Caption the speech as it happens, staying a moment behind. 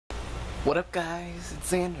What up, guys?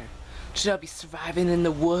 It's Xander. Today I'll be surviving in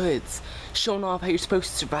the woods, showing off how you're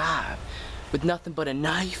supposed to survive with nothing but a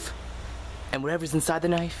knife and whatever's inside the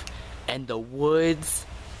knife and the woods,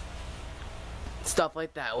 stuff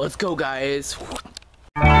like that. Let's go, guys.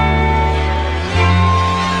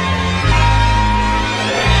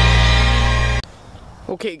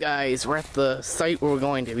 Okay, guys, we're at the site where we're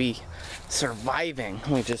going to be surviving.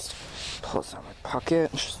 Let me just pull this out of my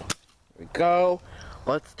pocket. There we go.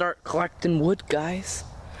 Let's start collecting wood, guys.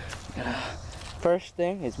 First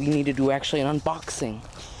thing is we need to do actually an unboxing.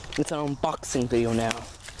 It's an unboxing video now.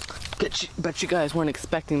 Bet you guys weren't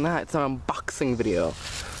expecting that. It's an unboxing video.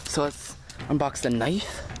 So let's unbox the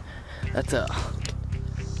knife. That's a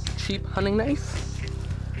cheap hunting knife.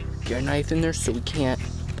 Get our knife in there so we can't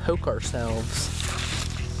poke ourselves.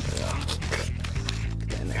 Get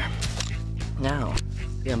that in there. Now,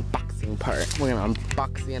 the unboxing part. We're gonna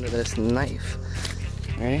unbox the end of this knife.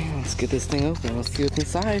 Alright, let's get this thing open. Let's see what's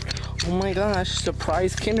inside. Oh my gosh,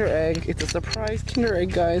 surprise Kinder Egg. It's a surprise Kinder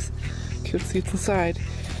Egg, guys. Okay, let's see what's inside.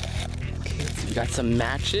 Okay, let's see. We got some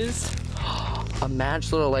matches. A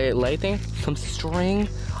match, little light thing. Some string,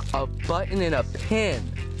 a button, and a pin.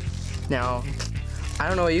 Now, I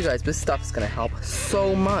don't know about you guys, but this stuff's gonna help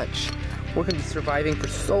so much. We're gonna be surviving for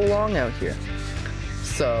so long out here.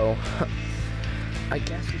 So, I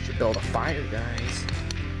guess we should build a fire, guys.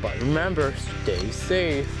 But remember, stay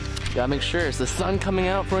safe. You gotta make sure. Is the sun coming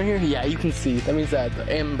out from here? Yeah, you can see. That means that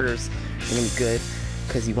the embers are gonna be good.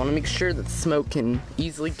 Because you want to make sure that the smoke can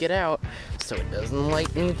easily get out so it doesn't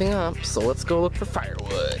light anything up. So let's go look for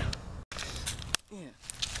firewood. Yeah.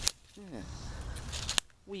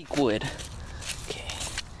 Weak wood. Okay.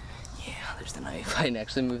 Yeah, there's the knife. I didn't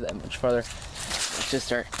actually move that much farther. Let's just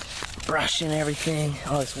start brushing everything,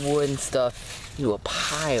 all this wood and stuff, into a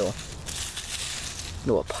pile.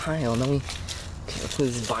 And then we, okay, let's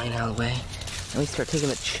move this vine out of the way. Then we start taking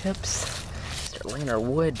the chips, start laying our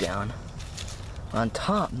wood down on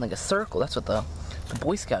top in like a circle. That's what the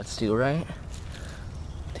Boy Scouts do, right?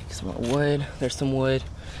 Take some more wood. There's some wood.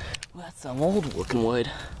 Well, that's some old looking wood.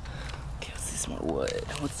 Okay, let's see some more wood.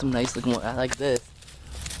 What's some nice looking wood? I like this.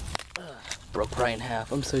 Broke right in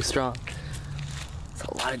half. I'm so strong. It's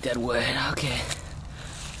a lot of dead wood. Okay.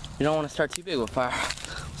 You don't want to start too big with fire.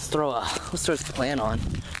 Let's throw this plant on.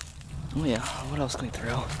 Oh yeah, what else can we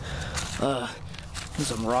throw? There's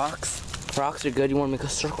some rocks. Rocks are good. You want to make a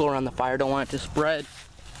circle around the fire. Don't want it to spread.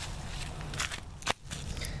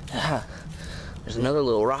 There's another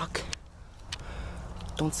little rock.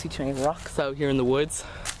 Don't see too many rocks out here in the woods.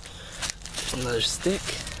 There's another stick.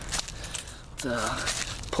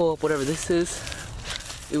 Let's pull up whatever this is.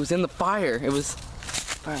 It was in the fire. It was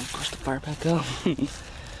fire. Push the fire back up.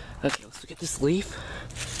 Okay, let's get this leaf.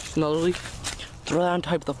 Another leaf. Throw that on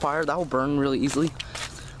top of the fire. That will burn really easily.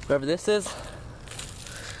 Whatever this is,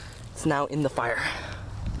 it's now in the fire.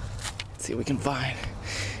 Let's see what we can find.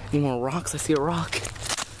 Any more rocks? I see a rock.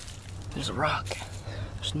 There's a rock.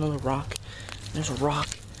 There's another rock. There's a rock.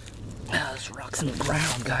 There's rocks in the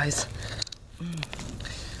ground, guys.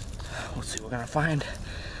 Let's see what we're gonna find.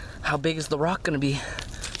 How big is the rock gonna be?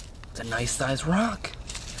 It's a nice sized rock.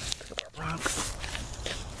 Pick up our rocks.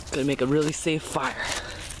 Gonna make a really safe fire.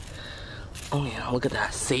 Oh yeah, look at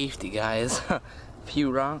that safety, guys. A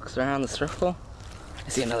few rocks around the circle. I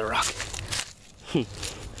see another rock.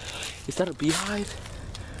 Is that a beehive?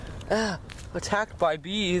 Attacked by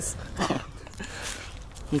bees.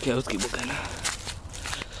 Okay, let's keep looking.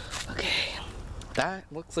 Okay, that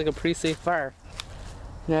looks like a pretty safe fire.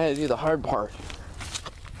 Now I gotta do the hard part.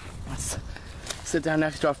 Let's sit down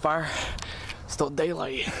next to our fire. Still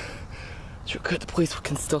daylight. Sure good, the police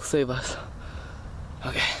can still save us.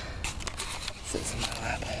 Okay. Sits in my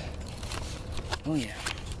lap. Oh yeah.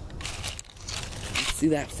 See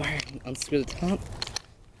that fire? Unscrew the top.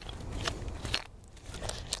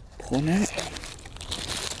 Pulling that.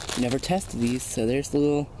 Never tested these, so there's the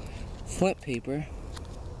little flint paper.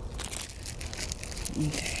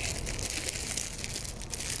 Okay.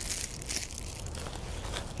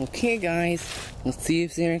 Okay, guys. Let's see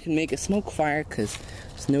if Xander can make a smoke fire, because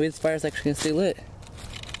there's no way this fire is actually gonna stay lit.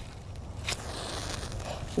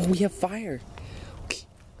 Oh, we have fire. Okay.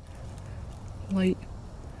 Light.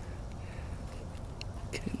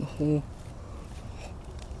 Get in the hole.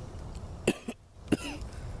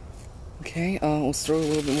 Okay, let's throw a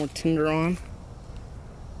little bit more tinder on.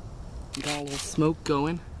 Got a little smoke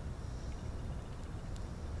going.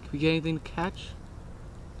 Can we get anything to catch?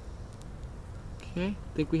 Okay,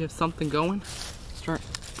 think we have something going. Start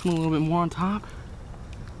putting a little bit more on top.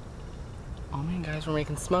 Oh man, guys, we're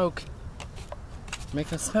making smoke.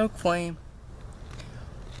 Making a smoke flame.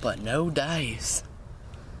 but no dice.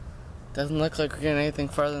 Doesn't look like we're getting anything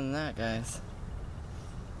farther than that, guys.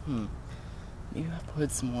 Maybe I'll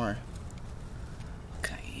put some more.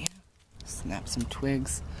 Okay. Snap some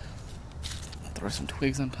twigs. Throw some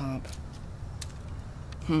twigs on top.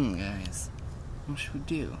 Guys. What should we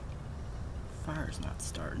do? Fire's not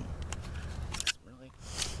starting. Really?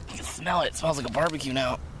 You can smell it. It smells like a barbecue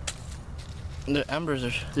now. The embers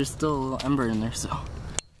are, there's still a little ember in there, so.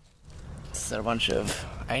 This is a bunch of,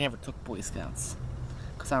 I never took Boy Scouts.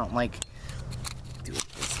 Because I don't like doing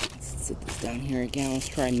this. Let's sit this down here again. Let's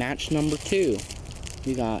try match number 2.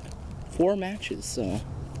 We got 4 matches, so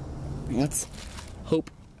let's hope.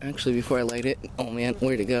 Actually, before I light it, oh man,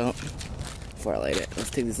 where to go? Before I light it, let's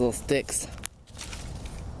take these little sticks.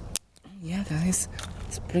 Yeah, guys,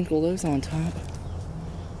 sprinkle those on top.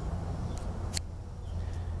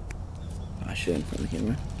 I shouldn't put the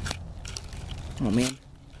camera. Oh man.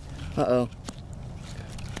 Uh-oh.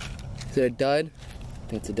 Is it a dud? I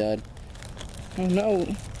think it's a dud. Oh no.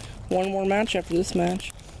 One more match after this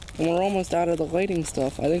match. And we're almost out of the lighting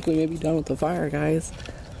stuff. I think we may be done with the fire, guys.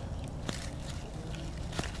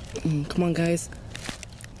 Come on, guys.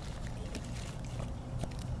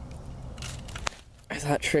 I saw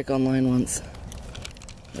that trick online once.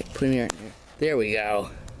 Like putting it in there. There we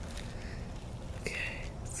go. Okay,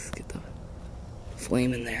 let's get the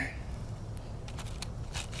flame in there.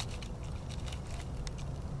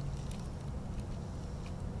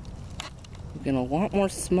 We're getting a lot more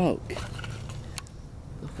smoke.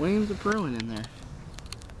 The flames are brewing in there.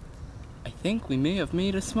 I think we may have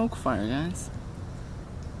made a smoke fire, guys.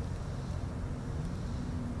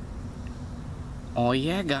 Oh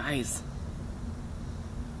yeah, guys.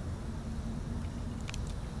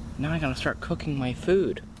 Now I gotta start cooking my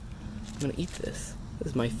food. I'm gonna eat this. This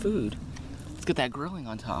is my food. Let's get that grilling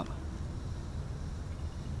on top.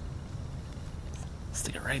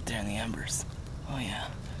 Stick it right there in the embers. Oh yeah.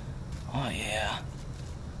 Oh yeah.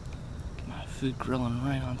 Get my food grilling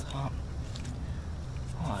right on top.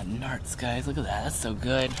 Oh, narts, guys. Look at that. That's so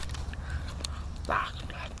good.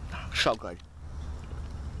 So good.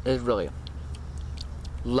 It's really.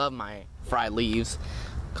 Love my fried leaves.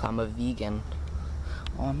 'Cause I'm a vegan.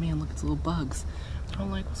 Oh man, look at the little bugs. I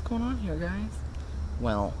don't like what's going on here, guys.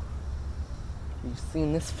 Well, we've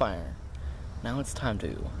seen this fire. Now it's time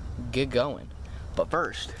to get going. But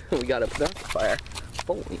first, we gotta put out the fire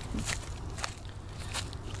fully.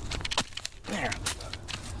 There.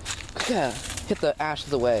 Yeah, hit the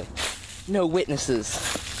ashes away. No witnesses.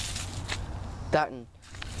 That and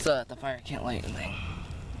so that the fire can't light anything.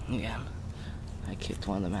 Yeah. I kicked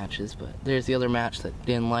one of the matches, but there's the other match that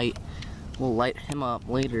didn't light. We'll light him up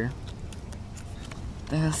later.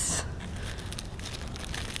 This.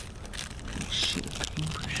 Shoot, I'm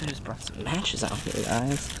pretty sure I just brought some matches out here,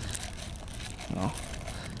 guys. Oh,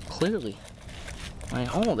 clearly.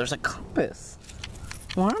 Oh, there's a compass.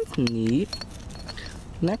 Well, that's neat.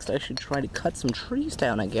 Next, I should try to cut some trees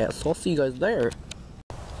down, I guess. So I'll see you guys there.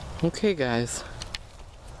 Okay, guys.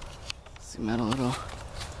 Zoom out a little.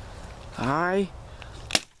 Hi.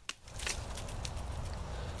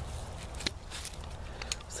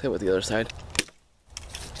 Let's hit with the other side.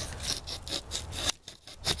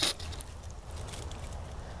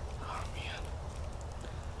 Oh man.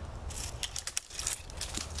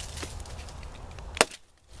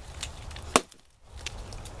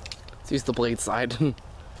 Let's use the blade side. Some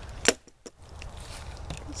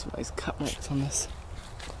nice cut marks on this.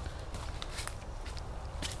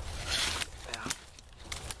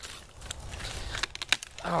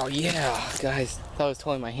 Oh yeah, guys, that was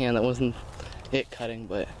totally my hand. That wasn't it cutting,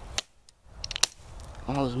 but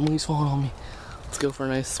oh, there's moose falling on me. Let's go for a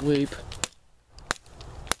nice sweep.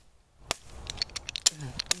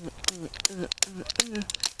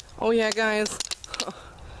 Oh yeah, guys,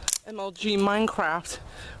 MLG Minecraft,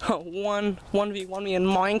 1v1 me in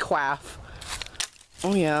Minecraft.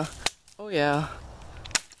 Oh yeah, oh yeah,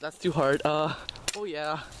 that's too hard. Oh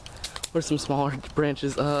yeah, where's some smaller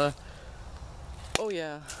branches? Oh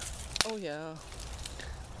yeah. Oh yeah.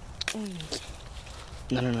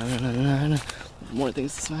 No. More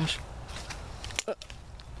things to smash.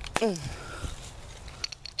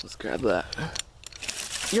 Let's grab that.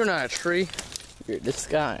 You're not a tree. You're a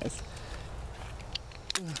disguise.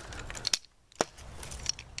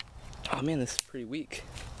 Oh man, this is pretty weak.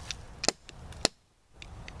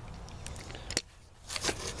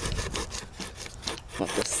 Let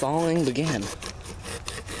the sawing begin.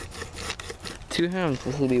 2 hands,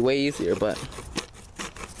 this will be way easier, but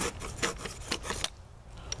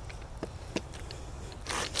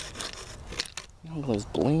look at those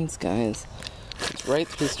blades, guys. It's right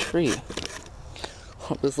through this tree.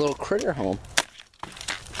 This little critter home.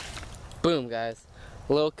 Boom, guys.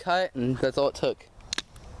 A little cut, and that's all it took.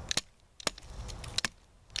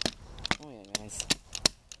 Oh yeah, guys.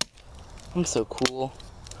 I'm so cool.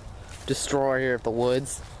 Destroyer of the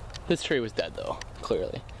woods. This tree was dead though,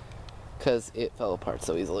 clearly. Because it fell apart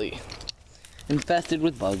so easily. Infested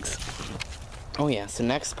with bugs. Oh yeah, so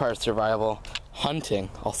next part of survival, hunting.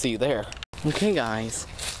 I'll see you there. Okay guys,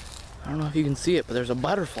 I don't know if you can see it, but there's a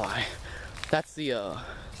butterfly. That's the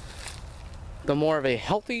more of a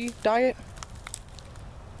healthy diet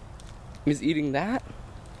is eating that.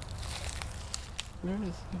 Where is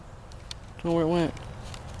it? I don't know where it went.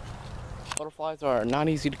 Butterflies are not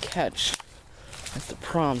easy to catch. That's the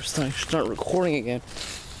problem. Just start recording again.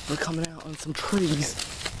 We're coming out on some trees.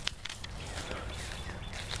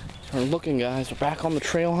 We're looking, guys. We're back on the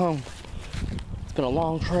trail home. It's been a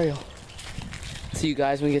long trail. See you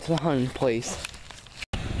guys when we get to the hunting place.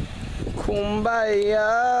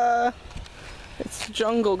 Kumbaya! It's the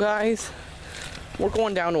jungle, guys. We're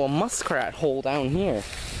going down to a muskrat hole down here.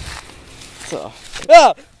 So,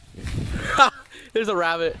 ah! There's a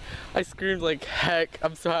rabbit. I screamed like heck.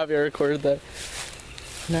 I'm so happy I recorded that.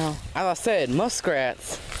 Now, as I said,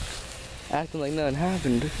 muskrats acting like nothing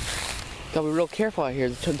happened. Gotta be real careful out here.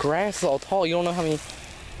 The grass is all tall. You don't know how many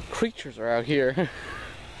creatures are out here.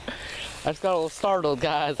 I just got a little startled,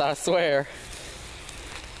 guys, I swear.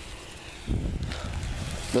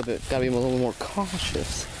 Gotta be a little more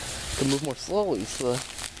cautious. To move more slowly. So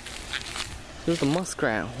there's the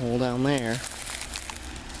muskrat hole down there.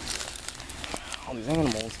 All these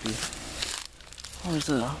animals be. Oh, there's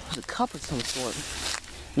a cup of some sort.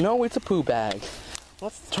 No, it's a poo bag.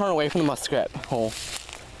 Let's turn away from the muskrat hole.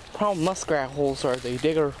 Problem with muskrat holes are they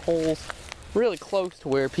dig holes really close to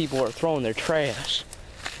where people are throwing their trash.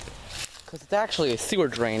 Because it's actually a sewer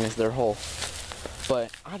drain is their hole.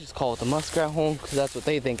 But I just call it the muskrat hole because that's what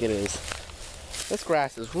they think it is. This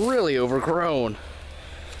grass is really overgrown.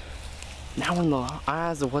 Now in the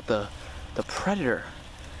eyes of what the predator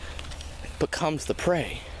becomes the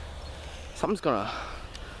prey. Something's gonna,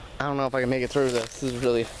 I don't know if I can make it through this. This is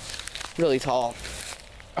really, really tall.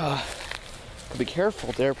 Be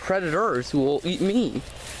careful, there are predators who will eat me.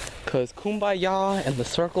 Cause kumbaya and the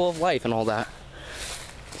circle of life and all that.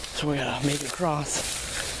 So we gotta make it across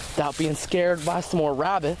without being scared by some more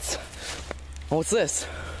rabbits. Oh, what's this?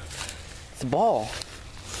 It's a ball.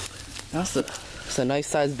 It's a nice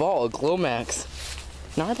sized ball, a Glomax.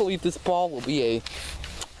 Now I believe this ball will be a,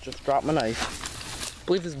 just dropped my knife. I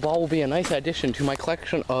believe this ball will be a nice addition to my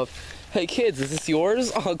collection of, hey kids, is this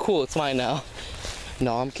yours? Oh cool, it's mine now.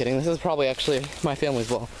 No, I'm kidding. This is probably actually my family's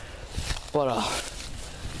ball. But,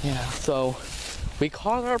 yeah, so we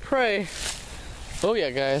caught our prey. Oh yeah,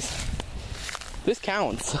 guys. This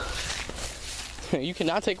counts. You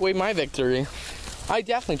cannot take away my victory. I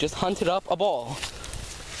definitely just hunted up a ball.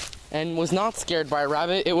 And was not scared by a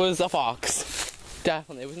rabbit. It was a fox.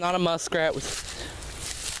 Definitely. It was not a muskrat. It was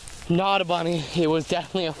not a bunny. It was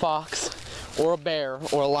definitely a fox. Or a bear.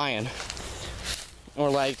 Or a lion. Or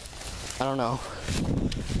like, I don't know.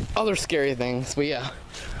 Other scary things. But yeah.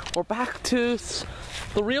 We're back to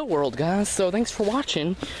the real world, guys. So thanks for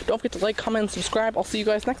watching. Don't forget to like, comment, and subscribe. I'll see you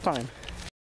guys next time.